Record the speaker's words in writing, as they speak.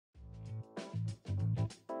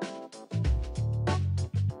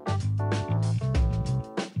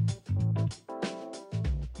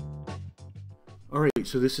All right,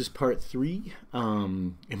 so this is part 3.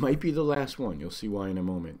 It might be the last one. You'll see why in a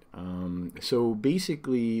moment. So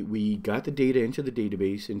basically, we got the data into the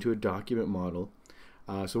database, into a document model.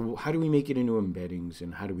 So how do we make it into embeddings,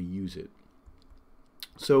 and how do we use it?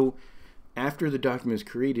 So after the document is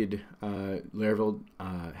created, Laravel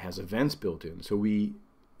has events built in. So we,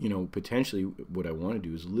 potentially what I want to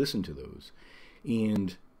do is listen to those.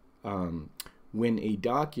 And when a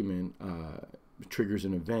document triggers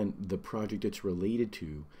an event, the project it's related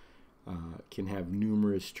to can have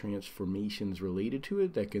numerous transformations related to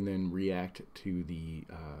it that can then react to the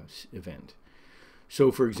event.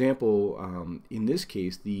 So for example, in this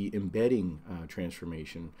case, the embedding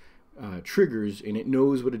transformation triggers, and it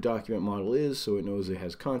knows what a document model is, so it knows it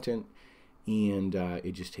has content, and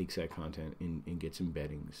it just takes that content and gets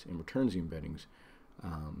embeddings and returns the embeddings.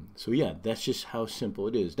 So yeah, that's just how simple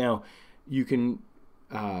it is. Now, you can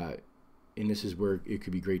and this is where it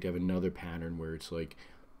could be great to have another pattern where it's like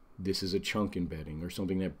this is a chunk embedding or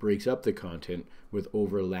something that breaks up the content with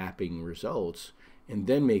overlapping results and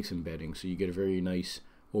then makes embedding, so you get a very nice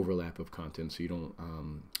overlap of content, so you don't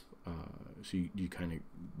so you kind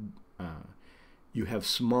of you have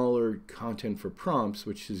smaller content for prompts,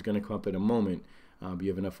 which is going to come up in a moment, but you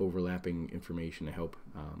have enough overlapping information to help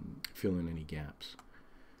fill in any gaps.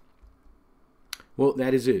 Well,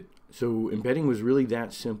 that is it. So embedding was really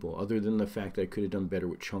that simple, other than the fact that I could have done better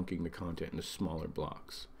with chunking the content into smaller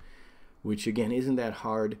blocks, which again isn't that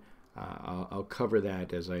hard. I'll cover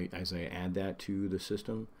that as I add that to the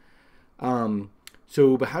system.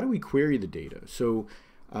 But how do we query the data? So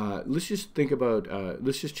let's just think about,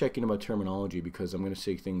 let's just check in about terminology, because I'm going to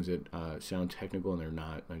say things that sound technical and they're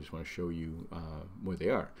not. I just want to show you what they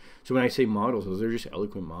are. So when I say models, those are just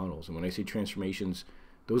eloquent models, and when I say transformations,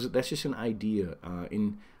 that's just an idea.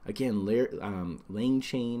 Again,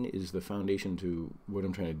 LaraChain is the foundation to what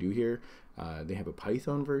I'm trying to do here. They have a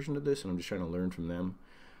Python version of this, and I'm just trying to learn from them.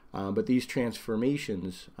 But these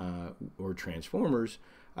transformations or transformers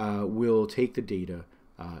will take the data,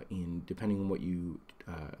 and depending on what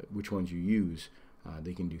which ones you use,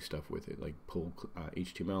 they can do stuff with it, like pull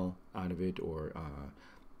HTML out of it, or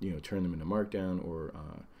turn them into Markdown, or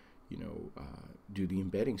do the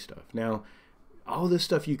embedding stuff. Now, all this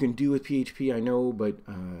stuff you can do with PHP, I know, but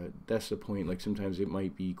that's the point. Like sometimes it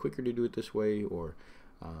might be quicker to do it this way, or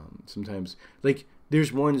sometimes, like,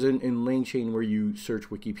 there's ones in LaraChain where you search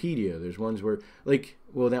Wikipedia. There's ones where, like,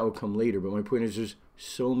 well, that will come later, but my point is there's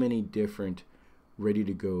so many different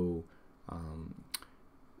ready-to-go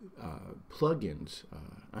plugins.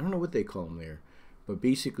 I don't know what they call them there, but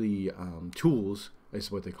basically tools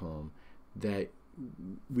is what they call them, that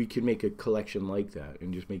we can make a collection like that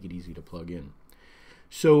and just make it easy to plug in.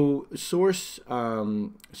 So sources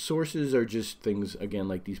are just things, again,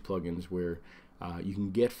 like these plugins where you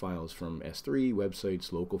can get files from S3,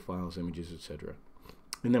 websites, local files, images, etc.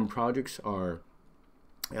 And then projects are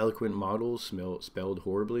eloquent models, spelled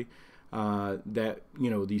horribly.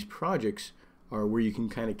 These projects are where you can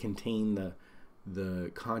kind of contain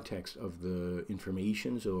the context of the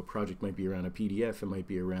information. So a project might be around a PDF, it might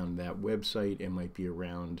be around that website, it might be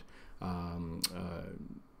around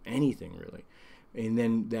anything really. And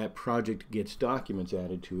then that project gets documents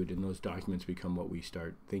added to it, and those documents become what we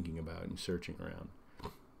start thinking about and searching around.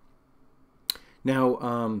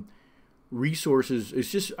 Now, resources,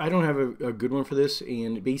 it's just, I don't have a good one for this.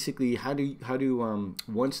 And basically, how do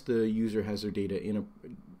once the user has their data in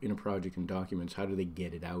a project and documents, how do they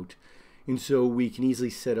get it out? And so we can easily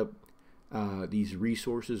set up these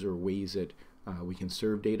resources, or ways that we can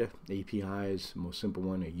serve data. APIs, most simple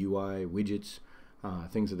one, a UI, widgets,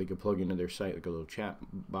 things that they could plug into their site, like a little chat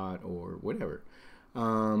bot or whatever.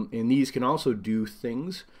 And these can also do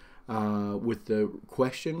things with the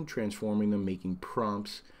question, transforming them, making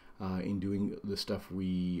prompts, and doing the stuff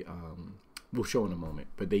we will show in a moment.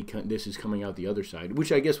 But this is coming out the other side,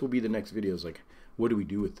 which I guess will be the next video, is like, what do we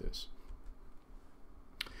do with this?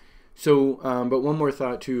 So, but one more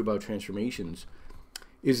thought too about transformations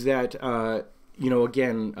is that,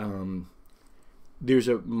 again, there's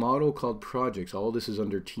a model called projects. All this is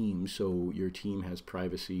under teams, so your team has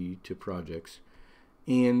privacy to projects.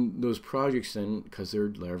 And those projects then, because they're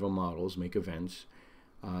Laravel models, make events,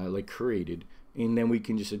 like created, and then we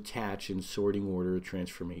can just attach in sorting order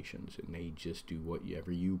transformations, and they just do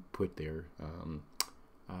whatever you put there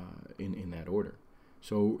in that order.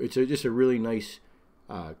 So it's just a really nice,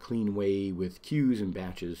 clean way with queues and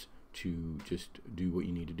batches to just do what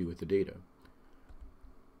you need to do with the data.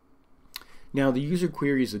 Now, the user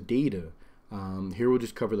queries the data. Here we'll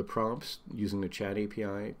just cover the prompts using the chat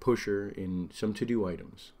API, pusher, and some to-do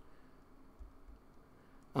items.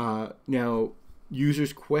 Now,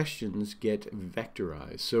 users' questions get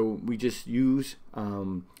vectorized. So we just use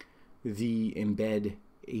the embed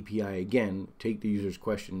API again, take the user's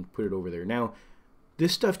question, put it over there. Now,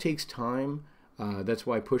 this stuff takes time. That's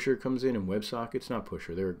why Pusher comes in, and WebSockets, not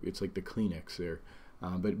Pusher, it's like the Kleenex there.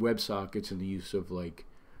 But WebSockets in the use of like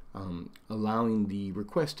allowing the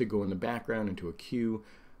request to go in the background into a queue,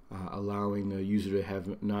 allowing the user to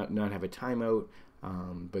have not have a timeout,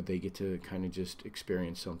 but they get to kind of just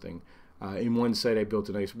experience something. In one site, I built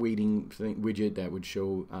a nice waiting widget that would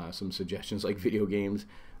show some suggestions like video games.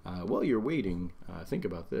 While you're waiting, think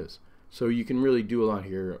about this. So you can really do a lot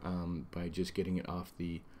here by just getting it off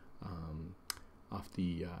the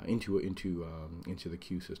into the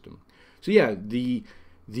queue system. So yeah, we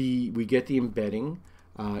get the embedding,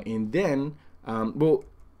 and then well,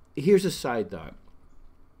 here's a side thought.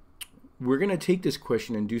 We're gonna take this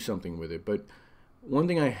question and do something with it, but one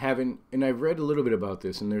thing I haven't, and I've read a little bit about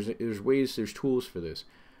this, and there's tools for this,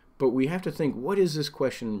 but we have to think, what is this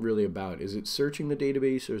question really about? Is it searching the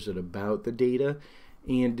database, or is it about the data?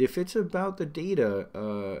 And if it's about the data,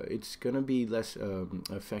 it's going to be less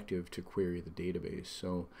effective to query the database.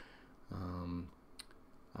 So,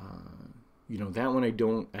 you know, that one I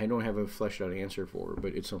don't have a fleshed out answer for,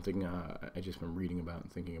 but it's something I just been reading about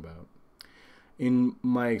and thinking about. In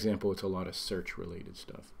my example, it's a lot of search related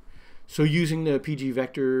stuff. So using the PG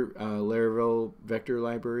Vector Laravel vector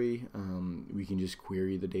library, we can just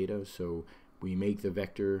query the data. So we make the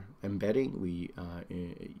vector embedding, we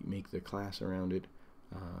make the class around it,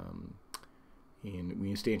 and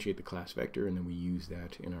we instantiate the class vector, and then we use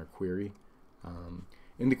that in our query.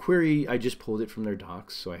 In the query, I just pulled it from their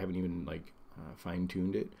docs, so I haven't even like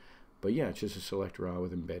fine-tuned it. But yeah, it's just a select raw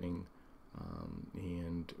with embedding,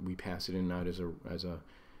 and we pass it in not as a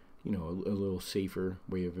you know, a little safer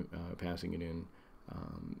way of passing it in,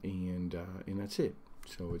 and that's it.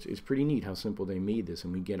 So it's pretty neat how simple they made this,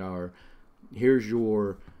 and we get our, here's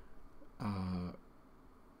your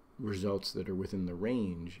results that are within the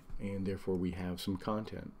range, and therefore we have some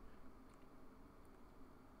content.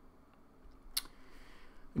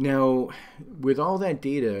 Now, with all that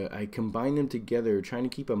data, I combine them together, trying to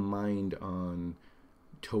keep a mind on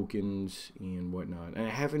tokens and whatnot. And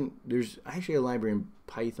I haven't, there's actually a library in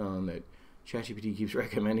Python that ChatGPT keeps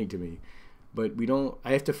recommending to me, but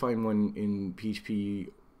I have to find one in PHP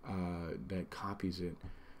that copies it.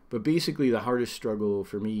 But basically the hardest struggle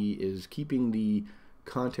for me is keeping the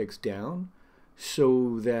context down,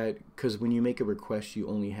 so that, because when you make a request, you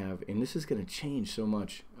only have, and this is going to change so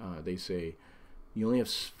much, they say, you only have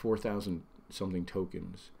 4,000 something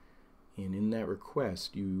tokens. And in that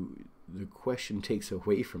request, the question takes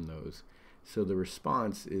away from those, so the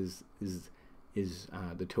response is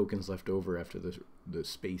the tokens left over after the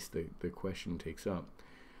space the question takes up.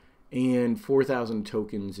 And 4,000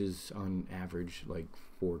 tokens is on average like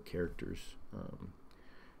 4 characters.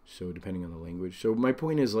 So depending on the language. So my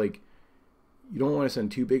point is, like, you don't want to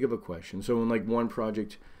send too big of a question. So in like one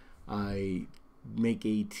project, I make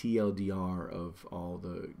a TLDR of all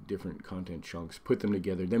the different content chunks, put them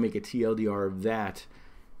together, then make a TLDR of that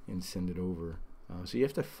and send it over. So you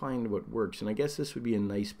have to find what works, and I guess this would be a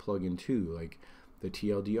nice plugin too, like the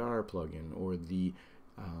TLDR plugin, or the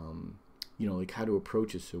you know, like how to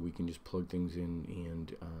approach it so we can just plug things in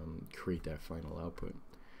and create that final output.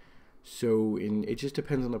 So it just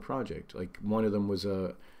depends on the project. Like one of them was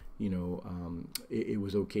a, you know, it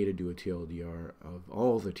was okay to do a TLDR of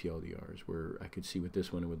all the TLDRs, where I could see with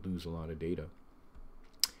this one it would lose a lot of data.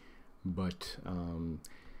 But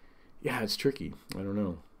yeah, it's tricky. I don't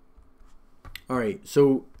know. All right,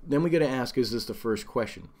 so then we got to ask, is this the first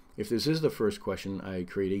question? If this is the first question, I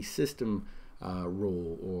create a system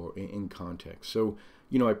role or in context. So,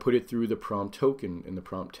 you know, I put it through the prompt token in the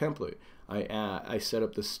prompt template. I set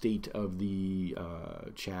up the state of the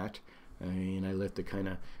chat, and I let the kind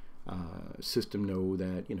of system know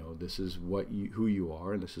that, you know, this is who you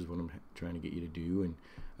are, and this is what I'm trying to get you to do.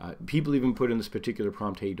 And people even put in this particular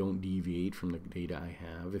prompt, hey, don't deviate from the data I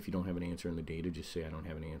have. If you don't have an answer in the data, just say I don't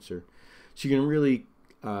have an answer. So you can really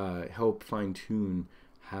help fine-tune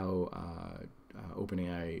how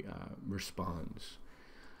OpenAI responds.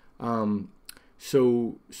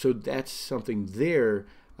 So that's something there.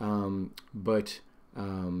 But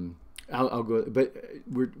I'll go. But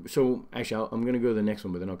I'm going to go to the next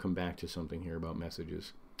one, but then I'll come back to something here about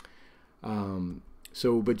messages.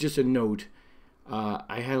 But just a note,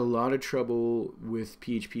 I had a lot of trouble with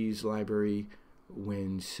PHP's library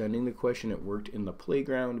when sending the question. It worked in the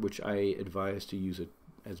playground, which I advise to use it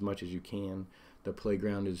as much as you can. The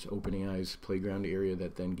playground is OpenAI's playground area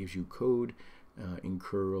that then gives you code in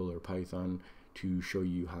curl or Python to show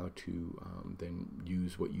you how to then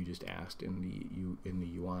use what you just asked in the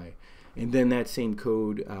UI. And then that same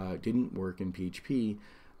code didn't work in PHP,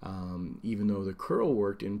 even though the curl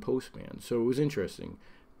worked in Postman. So it was interesting.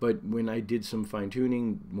 But when I did some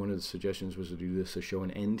fine-tuning, one of the suggestions was to do this to show an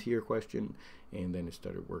end to your question, and then it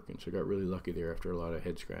started working. So I got really lucky there after a lot of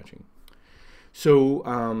head-scratching. So,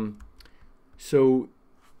 so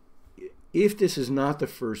if this is not the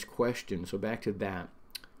first question, so back to that,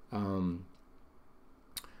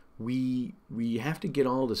 we have to get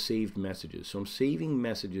all the saved messages. So I'm saving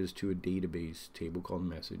messages to a database table called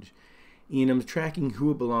message, and I'm tracking who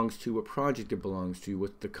it belongs to, what project it belongs to,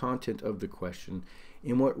 what the content of the question,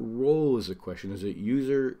 and what role is the question. Is it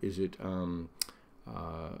user? Is it a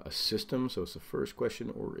system? So it's the first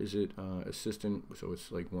question, or is it assistant? So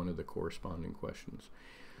it's like one of the corresponding questions.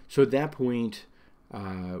 So at that point,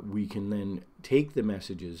 we can then take the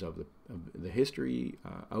messages of the history,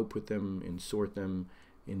 output them, and sort them,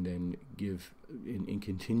 and then give and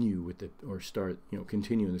continue with the, or start,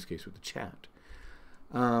 continue in this case with the chat.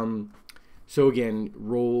 So again,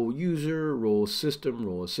 role user, role system,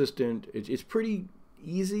 role assistant. It's pretty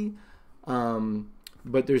easy,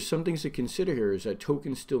 but there's some things to consider here. Is that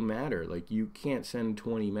tokens still matter? Like, you can't send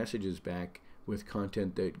 20 messages back with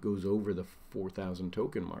content that goes over the 4,000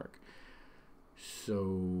 token mark.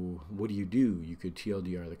 So what do? You could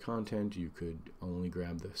TLDR the content. You could only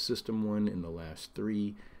grab the system one in the last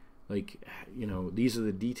 3. Like, these are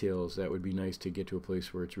the details that would be nice to get to a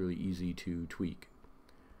place where it's really easy to tweak.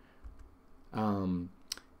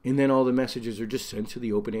 And then all the messages are just sent to the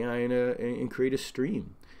OpenAI and create a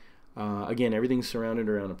stream. Again, everything's surrounded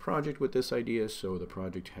around a project with this idea, so the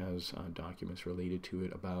project has documents related to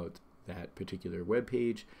it about that particular web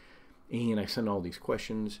page, and I send all these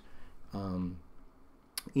questions.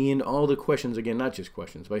 And all the questions, again, not just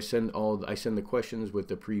questions, but I send the questions with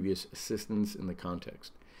the previous assistance in the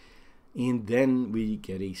context. And then we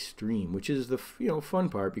get a stream, which is the fun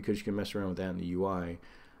part, because you can mess around with that in the UI.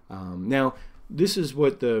 Now, this is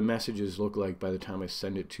what the messages look like by the time I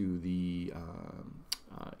send it to the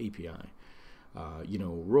API.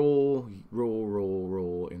 Role,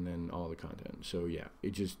 and then all the content. So yeah,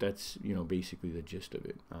 that's basically the gist of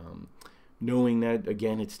it. Knowing that,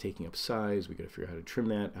 again, it's taking up size, we got to figure out how to trim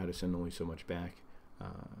that, how to send only so much back,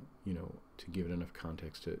 to give it enough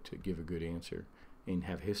context to give a good answer and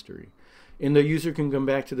have history. And the user can come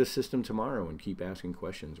back to the system tomorrow and keep asking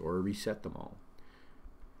questions or reset them all.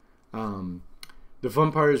 The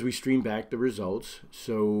fun part is we stream back the results.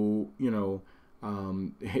 So,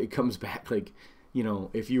 it comes back like,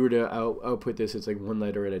 if you were to output this, it's like 1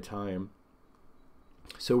 letter at a time.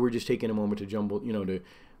 So we're just taking a moment to jumble, to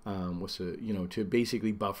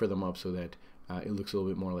basically buffer them up so that it looks a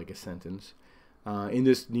little bit more like a sentence. And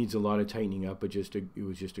this needs a lot of tightening up, but it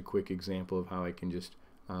was just a quick example of how I can just,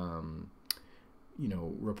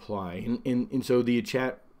 reply. And so the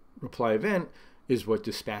chat reply event is what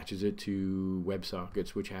dispatches it to WebSockets,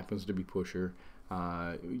 which happens to be Pusher,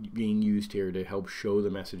 being used here to help show the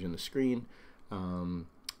message in the screen, while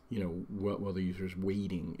the user's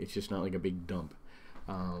waiting. It's just not like a big dump.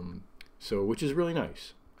 So, which is really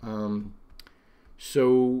nice.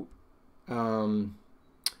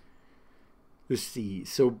 Let's see.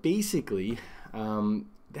 So basically,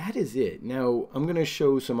 that is it. Now, I'm going to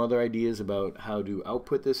show some other ideas about how to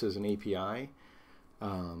output this as an API.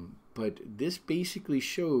 But this basically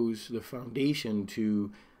shows the foundation to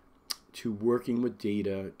working with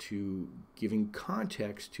data, to giving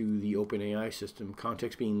context to the OpenAI system,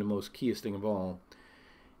 context being the most keyest thing of all,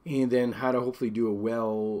 and then how to hopefully do it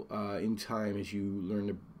well in time as you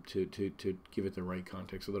learn to give it the right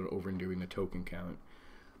context without overdoing the token count.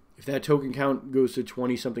 If that token count goes to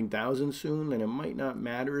 20-something thousand soon, then it might not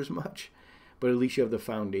matter as much, but at least you have the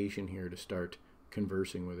foundation here to start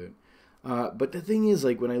conversing with it. But the thing is,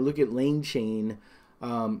 like, when I look at LaraChain,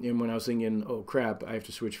 and when I was thinking, oh crap, I have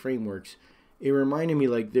to switch frameworks, it reminded me,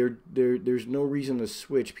 like, there's no reason to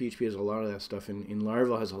switch. PHP has a lot of that stuff, and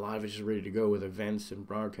Laravel has a lot of it just ready to go with events and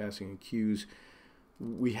broadcasting and queues.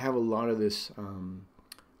 We have a lot of this,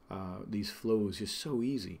 these flows just so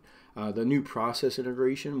easy. The new process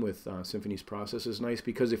integration with Symfony's process is nice,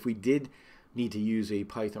 because if we did need to use a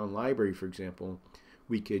Python library, for example,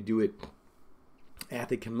 we could do it at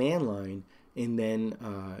the command line, and then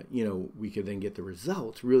we could then get the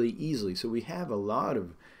results really easily. So we have a lot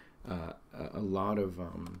of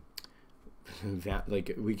that,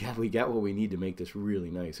 like, we got what we need to make this really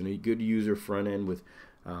nice, and a good user front end with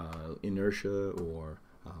Inertia or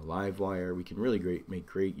Livewire. We can really make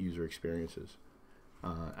great user experiences.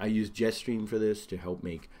 I use Jetstream for this to help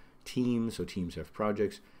make teams, so teams have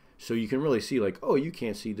projects. So you can really see, like, oh, you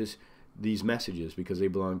can't see this these messages because they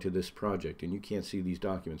belong to this project, and you can't see these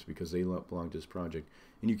documents because they belong to this project,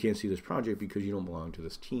 and you can't see this project because you don't belong to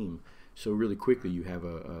this team. So really quickly you have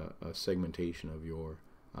a segmentation of your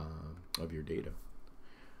data.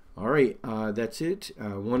 All right, that's it.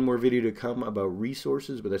 One more video to come about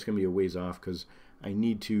resources, but that's going to be a ways off because I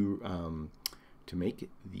need to make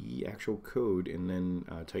the actual code and then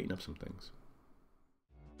tighten up some things.